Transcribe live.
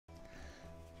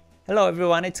Hello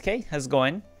everyone, it's Kei. How's it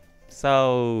going?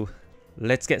 So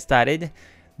let's get started.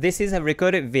 This is a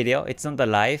recorded video, it's not the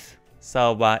live.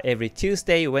 So every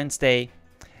Tuesday, Wednesday,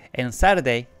 and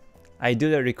Saturday, I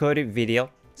do the recorded video.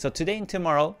 So today and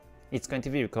tomorrow, it's going to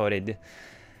be recorded.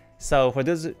 So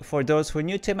for those who are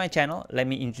new to my channel, let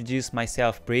me introduce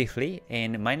myself briefly.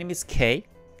 And my name is Kei,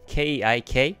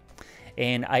 K-E-I-K.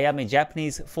 And I am a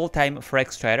Japanese full-time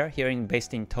Forex trader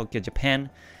based in Tokyo,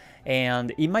 Japan. And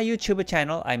in my YouTube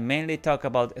channel, I mainly talk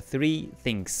about three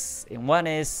things. And one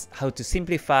is how to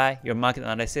simplify your market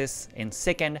analysis, and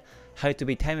second, how to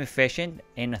be time efficient,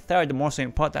 and third, most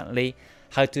importantly,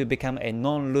 how to become a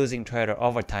non-losing trader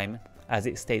over time, as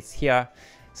it states here,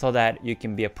 so that you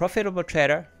can be a profitable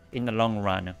trader in the long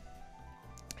run.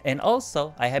 And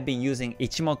also, I have been using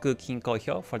Ichimoku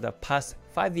Kinko for the past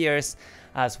 5 years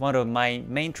as one of my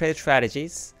main trade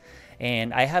strategies.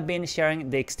 And I have been sharing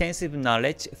the extensive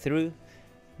knowledge through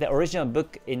the original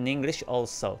book in English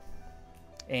also.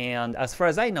 And as far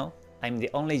as I know, I'm the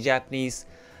only Japanese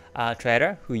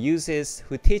trader who teaches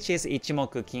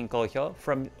Ichimoku Kinko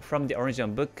from the original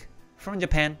book from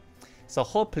Japan. So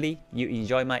hopefully you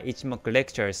enjoy my Ichimoku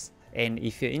lectures. And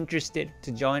if you're interested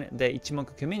to join the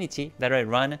Ichimoku community that I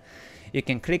run, you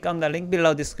can click on the link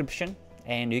below description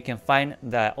and you can find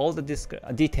all the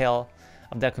detail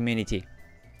of the community.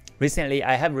 Recently,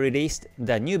 I have released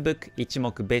the new book,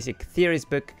 Ichimoku Basic Theories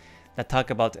book, that talk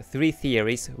about three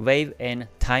theories, wave and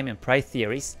time and price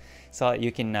theories. So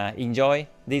you can enjoy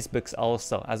these books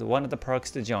also as one of the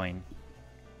perks to join.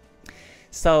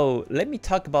 So let me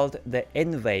talk about the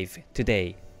N wave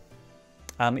today.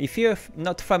 If you're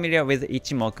not familiar with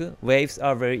Ichimoku, waves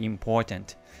are very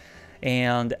important.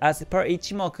 And as per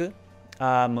Ichimoku,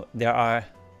 there are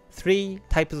three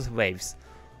types of waves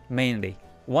mainly.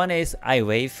 One is I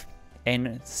wave,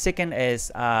 and second is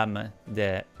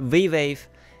the V wave,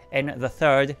 and the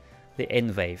third, the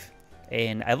N wave.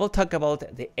 And I will talk about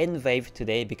the N wave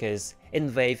today because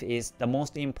N wave is the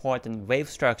most important wave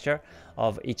structure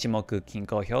of Ichimoku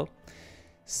Kinko.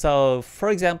 So for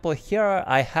example, here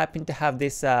I happen to have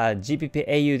this GBP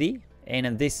AUD,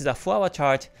 and this is a 4-hour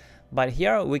chart, but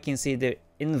here we can see the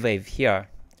N wave here.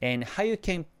 And how you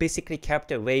can basically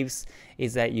capture waves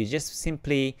is that you just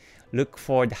simply look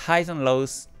for the highs and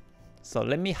lows. So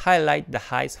let me highlight the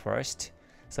highs first.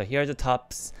 So here are the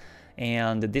tops,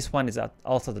 and this one is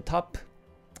also the top.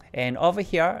 And over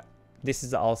here, this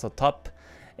is also top,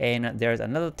 and there's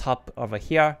another top over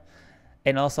here,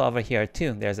 and also over here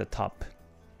too, there's a top.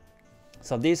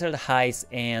 So these are the highs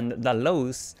and the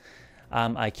lows.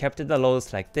 I captured the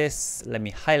lows like this. Let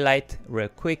me highlight real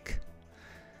quick.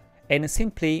 And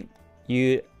simply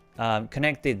you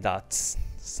connect the dots.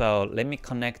 So let me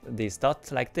connect these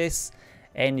dots like this,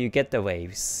 and you get the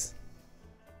waves.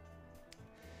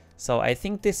 So I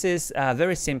think this is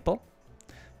very simple,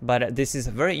 but this is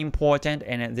very important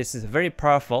and this is very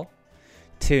powerful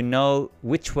to know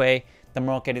which way the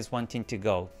market is wanting to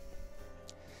go.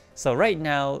 So right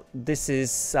now, this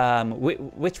is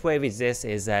which wave is this?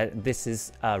 Is that this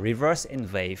is a reverse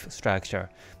N wave structure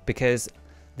because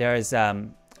there's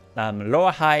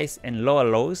lower highs and lower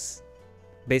lows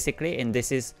basically, and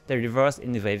this is the reverse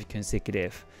N wave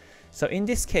consecutive. So in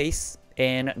this case,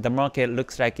 and the market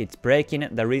looks like it's breaking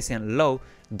the recent low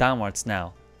downwards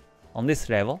now on this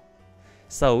level.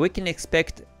 So we can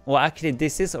expect, well actually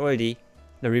this is already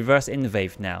the reverse N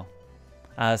wave now.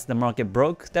 As the market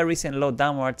broke the recent low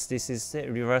downwards, this is the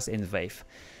reverse N wave.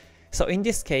 So in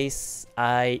this case,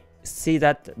 I see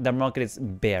that the market is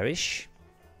bearish.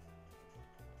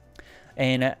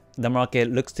 And the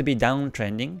market looks to be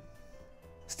downtrending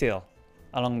still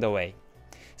along the way.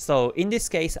 So in this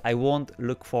case, I won't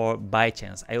look for buy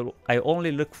chance. I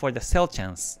only look for the sell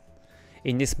chance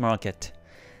in this market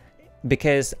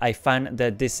because I find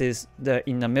that this is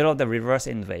in the middle of the reverse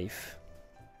N wave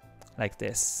like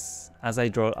this, as I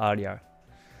drew earlier.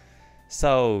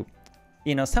 So,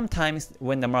 sometimes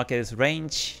when the market is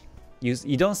range,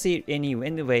 you don't see any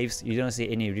N waves, you don't see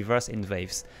any reverse N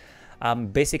waves.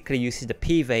 Basically, you see the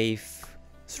P wave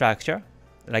structure,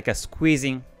 like a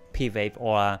squeezing P wave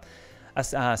or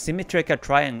a symmetrical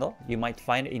triangle you might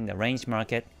find in the range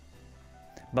market.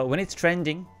 But when it's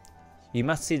trending, you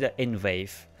must see the N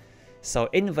wave. So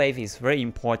N wave is very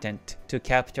important to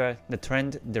capture the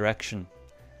trend direction.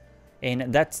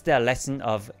 And that's the lesson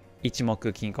of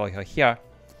Ichimoku Kinko here.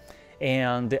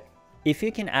 And if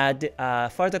you can add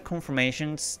further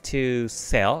confirmations to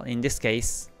sell, in this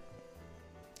case,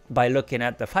 by looking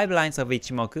at the 5 lines of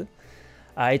Ichimoku,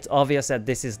 it's obvious that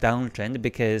this is downtrend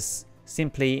because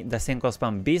simply the Senko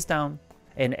span B is down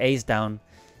and A is down,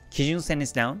 Kijun Sen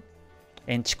is down,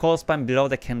 and Chikou span below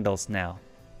the candles now.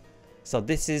 So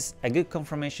this is a good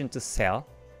confirmation to sell.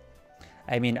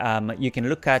 I mean, you can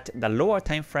look at the lower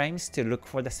time frames to look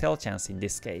for the sell chance in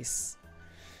this case.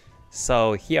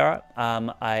 So here,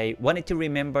 I wanted to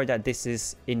remember that this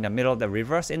is in the middle of the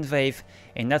reverse N wave,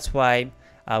 and that's why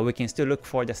we can still look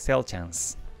for the sell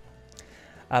chance.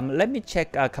 Let me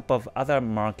check a couple of other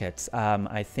markets.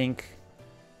 I think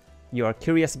you are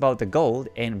curious about the gold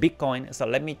and Bitcoin, so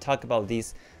let me talk about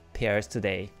these pairs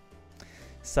today.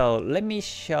 So let me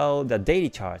show the daily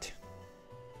chart.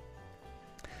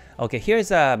 Okay, here's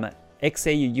XAU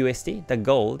USD, the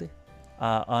gold.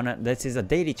 This is a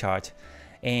daily chart,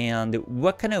 and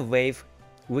what kind of wave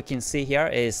we can see here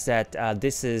is that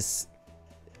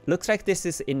looks like this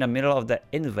is in the middle of the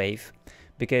N wave,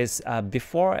 because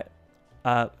before,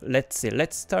 let's see,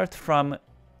 let's start from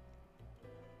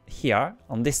here.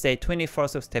 On this day,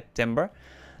 21st of September,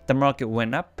 the market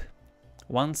went up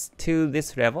once to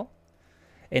this level,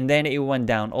 and then it went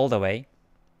down all the way.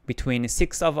 Between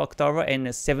 6th of October and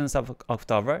 7th of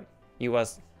October, it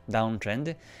was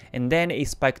downtrend, and then it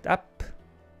spiked up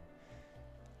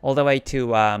all the way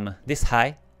to this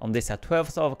high on this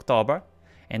 12th of October,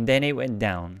 and then it went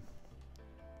down.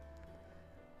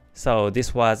 So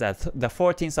this was at the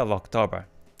 14th of October.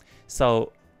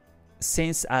 So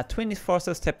since 24th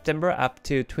of September up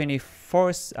to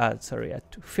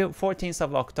 14th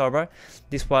of October,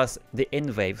 this was the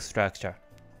N wave structure.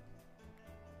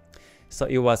 So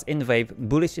it was N wave,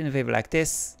 bullish N wave like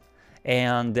this,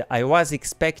 and I was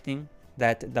expecting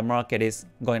that the market is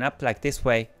going up like this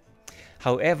way.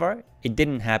 However, it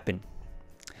didn't happen.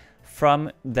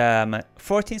 From the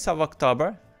 14th of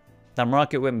October, the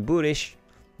market went bullish,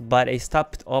 but it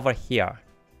stopped over here.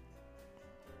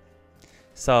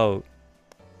 So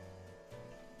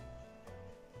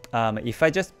if I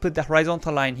just put the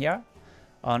horizontal line here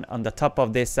on the top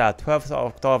of this 12th of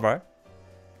October,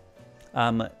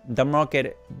 the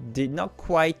market did not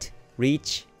quite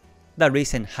reach the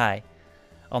recent high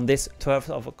on this 12th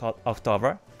of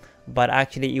October, but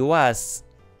actually it was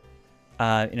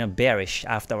bearish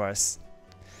afterwards.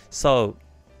 So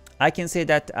I can say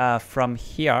that from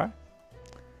here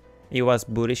it was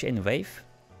bullish in wave,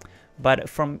 but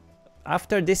from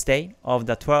after this day of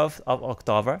the 12th of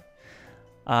October,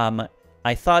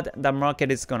 I thought the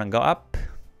market is gonna go up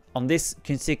on this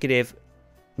consecutive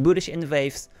bullish in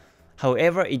waves.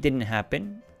 However, it didn't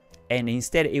happen, and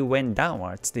instead it went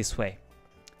downwards this way.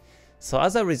 So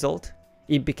as a result,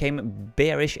 it became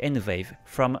bearish in wave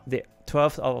from the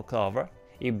 12th of October.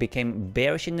 It became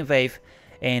bearish in wave,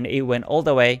 and it went all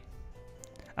the way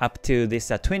up to this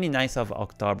 29th of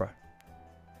October.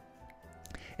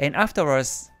 And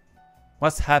afterwards,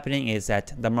 what's happening is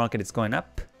that the market is going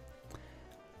up.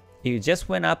 It just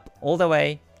went up all the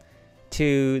way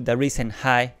to the recent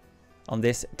high on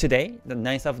this today, the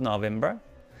 9th of November,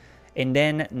 and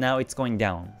then now it's going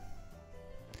down.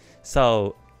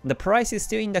 So the price is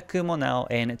still in the Kumo now,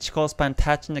 and Chikou span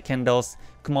touching the candles,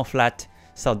 Kumo flat.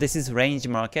 So this is range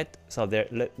market. So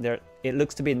it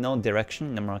looks to be no direction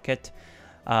in the market.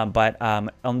 But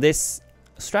on this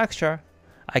structure,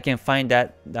 I can find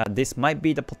that this might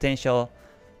be the potential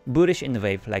bullish in the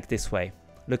wave like this way.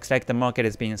 Looks like the market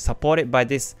is being supported by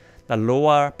this, the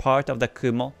lower part of the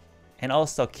Kumo, and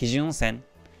also Kijun Sen.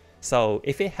 So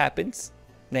if it happens,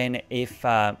 then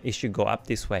it should go up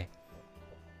this way.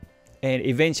 And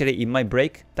eventually it might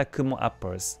break the Kumo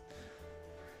uppers.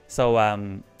 So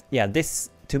yeah,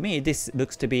 to me this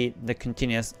looks to be the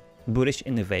continuous bullish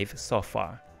in the wave so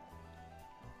far.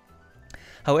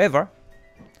 However,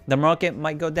 the market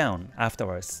might go down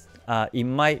afterwards. It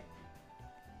might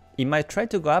try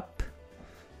to go up,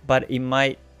 but it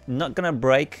might not gonna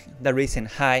break the recent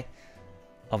high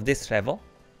of this level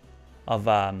of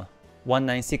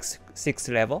 1966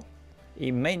 level.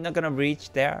 It may not gonna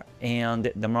reach there,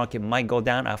 and the market might go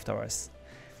down afterwards.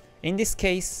 In this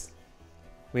case,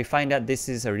 we find that this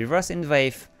is a reverse in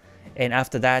wave, and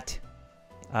after that,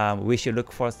 we should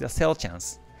look for the sell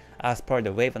chance as per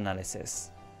the wave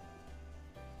analysis.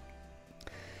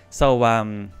 So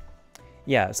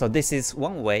yeah, so this is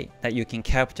one way that you can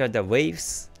capture the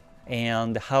waves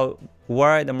and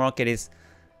where the market is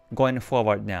going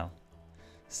forward now.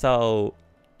 So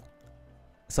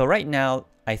right now,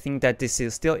 I think that this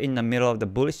is still in the middle of the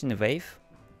bullish wave,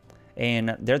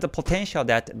 and there's a potential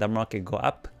that the market go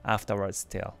up afterwards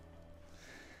still.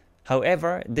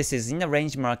 However, this is in the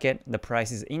range market. The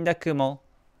price is in the Kumo,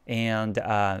 and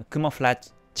Kumo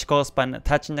flat, Chikou span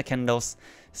touching the candles.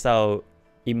 So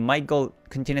it might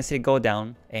continuously go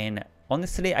down, and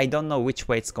honestly I don't know which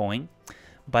way it's going,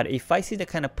 but if I see the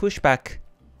kind of pushback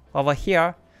over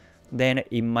here, then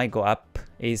it might go up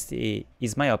is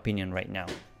my opinion right now.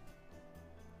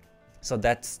 So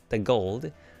that's the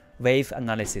gold wave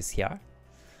analysis here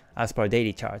as per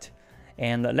daily chart.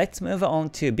 And let's move on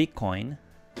to Bitcoin.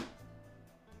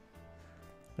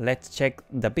 Let's check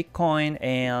the Bitcoin,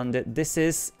 and this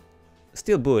is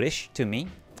still bullish to me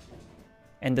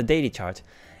and the daily chart.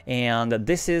 And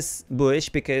this is bullish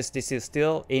because this is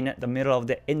still in the middle of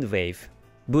the end wave,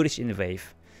 bullish end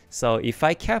wave. So if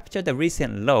I capture the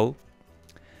recent low,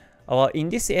 well, in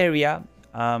this area,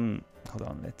 hold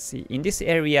on, let's see. In this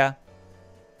area,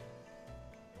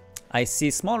 I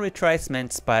see small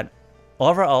retracements, but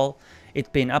overall, it's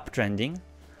been uptrending.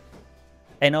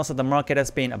 And also the market has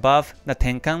been above the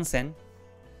Tenkan-sen.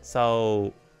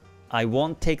 So I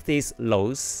won't take these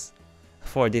lows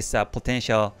for this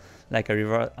potential like a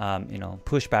reverse,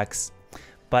 pushbacks.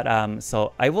 But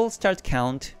so I will start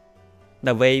count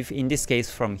the wave in this case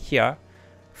from here,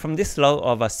 from this low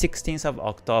of 16th of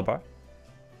October.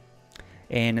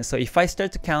 And so if I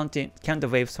start to count the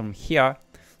waves from here,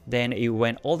 then it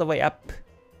went all the way up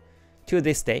to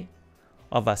this day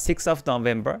of 6th of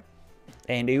November,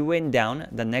 and it went down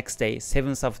the next day,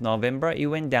 7th of November, it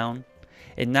went down,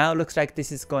 and now looks like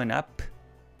this is going up.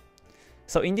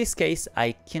 So in this case,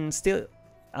 I can still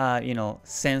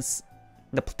sense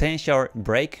the potential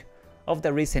break of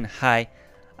the recent high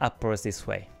upwards this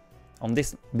way on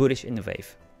this bullish end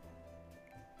wave.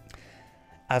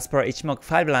 As per Ichimoku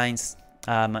 5 lines,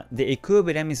 the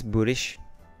equilibrium is bullish.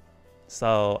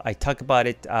 So I talked about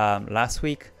it last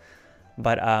week,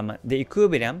 but the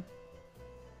equilibrium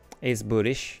is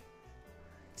bullish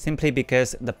simply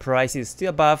because the price is still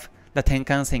above the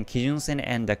Tenkan-sen, Kijun-sen,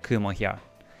 and the Kumo here,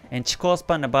 and Chikou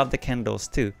span above the candles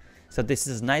too. So this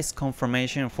is nice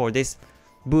confirmation for this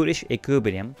bullish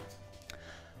equilibrium.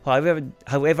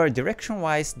 However,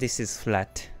 direction-wise, this is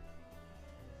flat,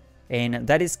 and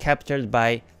that is captured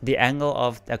by the angle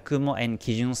of the Kumo and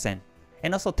Kijun-sen,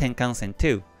 and also Tenkan-sen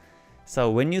too. So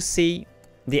when you see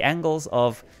the angles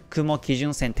of Kumo,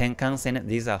 Kijun-sen, Tenkan-sen,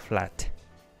 these are flat.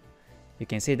 You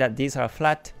can see that these are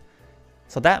flat.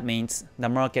 So that means the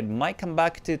market might come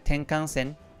back to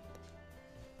Tenkan-sen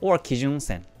or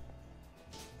Kijun-sen.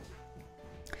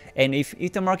 And if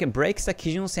the market breaks the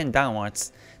Kijun-sen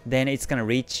downwards, then it's gonna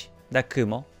reach the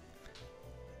Kumo.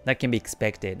 That can be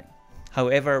expected.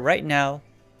 However, right now,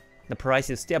 the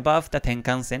price is still above the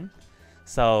Tenkan-sen.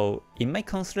 So it might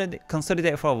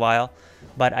consolidate for a while,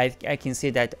 but I can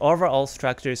see that overall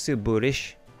structure is still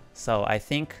bullish. So I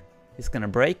think it's gonna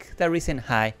break the recent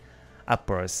high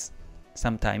upwards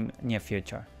sometime near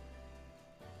future.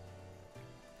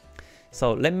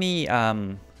 So let me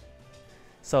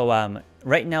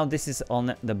right now this is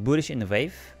on the bullish end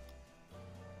wave.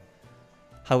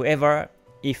 However,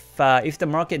 if the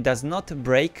market does not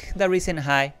break the recent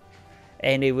high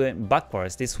and it went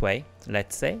backwards this way,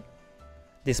 let's say,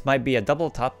 this might be a double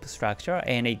top structure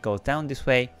and it goes down this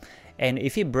way, and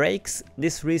if it breaks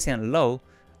this recent low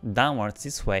downwards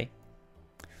this way,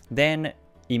 then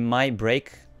it might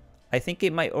break, I think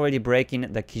it might already break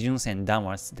in the Kijun-sen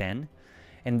downwards then,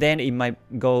 and then it might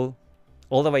go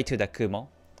all the way to the Kumo.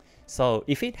 So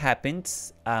if it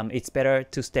happens, it's better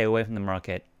to stay away from the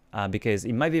market because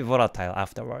it might be volatile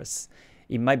afterwards.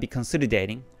 It might be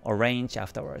consolidating or range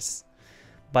afterwards.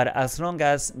 But as long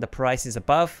as the price is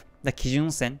above the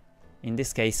Kijun-sen, in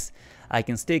this case, I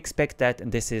can still expect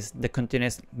that this is the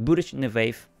continuous bullish in the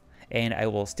wave, and I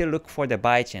will still look for the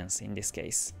buy chance in this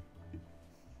case.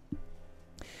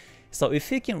 So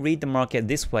if you can read the market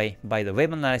this way by the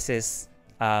wave analysis,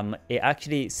 it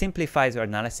actually simplifies your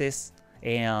analysis,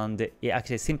 and it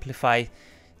actually simplifies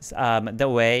the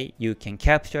way you can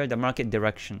capture the market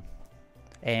direction.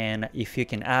 And if you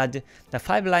can add the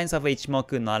 5 lines of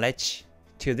Ichimoku knowledge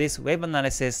to this wave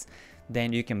analysis,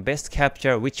 then you can best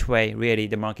capture which way really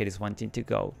the market is wanting to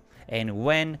go. And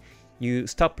when you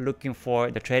stop looking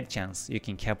for the trade chance, you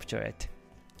can capture it.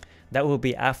 That will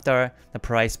be after the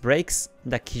price breaks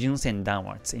the Kijun-sen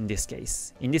downwards in this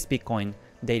case, in this Bitcoin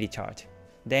daily chart.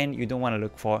 Then you don't want to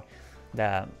look for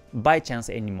the buy chance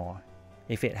anymore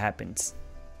if it happens.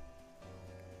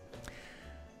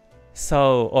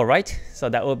 So alright, so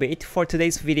that will be it for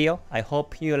today's video. I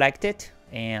hope you liked it,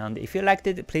 and if you liked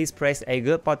it, please press a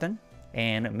good button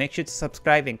and make sure to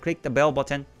subscribe and click the bell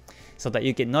button so that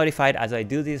you get notified as I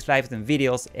do these lives and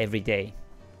videos every day.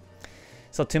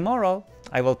 So tomorrow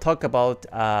I will talk about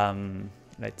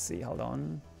let's see, hold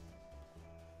on.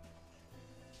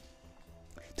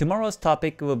 Tomorrow's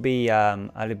topic will be a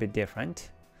little bit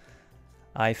different.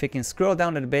 If you can scroll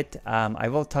down a little bit, I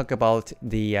will talk about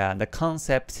the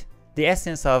concept, the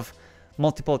essence of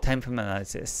multiple time frame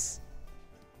analysis.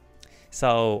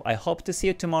 So I hope to see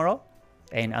you tomorrow,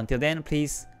 and until then,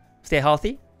 please stay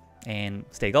healthy and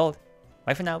stay gold.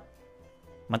 Bye for now.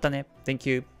 またね。Thank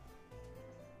you.